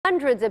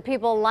Hundreds of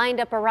people lined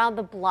up around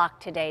the block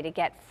today to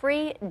get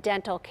free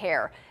dental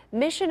care.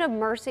 Mission of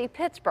Mercy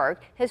Pittsburgh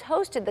has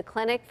hosted the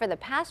clinic for the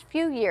past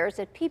few years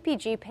at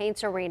PPG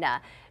Paints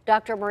Arena.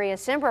 Dr. Maria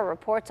Simbra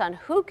reports on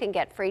who can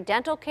get free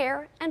dental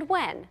care and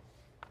when.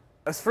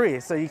 It's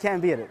free, so you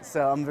can't beat it,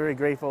 so I'm very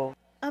grateful.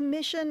 A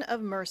Mission of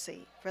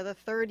Mercy. For the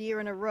third year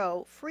in a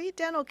row, free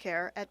dental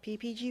care at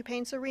PPG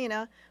Paints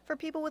Arena for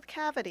people with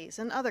cavities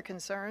and other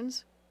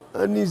concerns.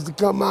 It needs to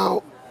come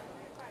out.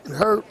 It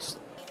hurts.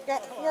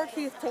 Got 4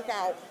 teeth took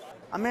out.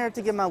 I'm here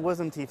to get my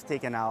wisdom teeth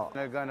taken out.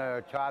 They're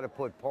gonna try to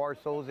put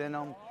parcels in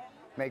them,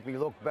 make me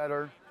look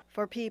better.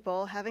 For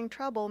people having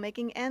trouble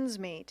making ends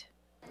meet.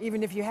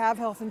 Even if you have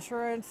health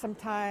insurance,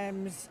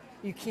 sometimes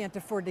you can't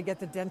afford to get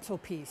the dental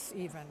piece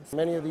even.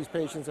 Many of these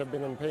patients have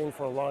been in pain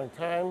for a long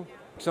time.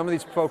 Some of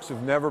these folks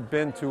have never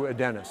been to a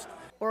dentist.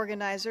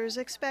 Organizers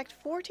expect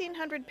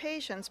 1,400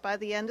 patients by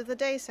the end of the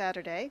day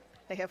Saturday.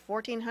 They have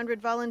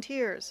 1,400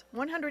 volunteers,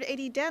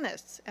 180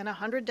 dentists, and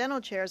 100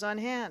 dental chairs on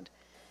hand.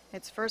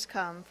 It's first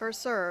come,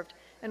 first served,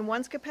 and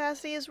once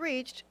capacity is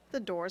reached, the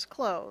doors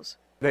close.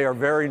 They are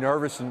very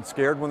nervous and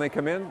scared when they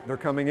come in. They're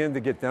coming in to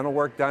get dental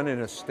work done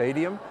in a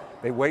stadium.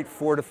 They wait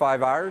 4 to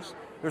 5 hours.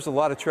 There's a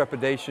lot of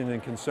trepidation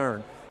and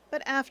concern.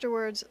 But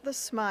afterwards, the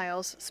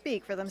smiles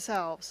speak for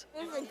themselves.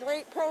 This is a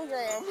great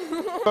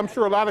program. I'm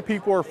sure a lot of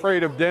people are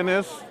afraid of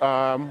dentists,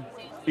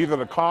 either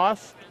the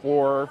cost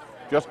or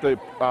just the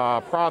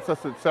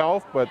process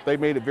itself, but they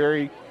made it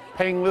very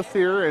painless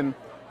here and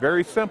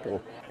very simple.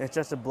 It's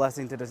just a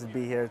blessing to just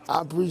be here.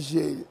 I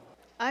appreciate it.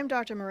 I'm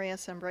Dr. Maria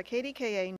Simbra, KDKA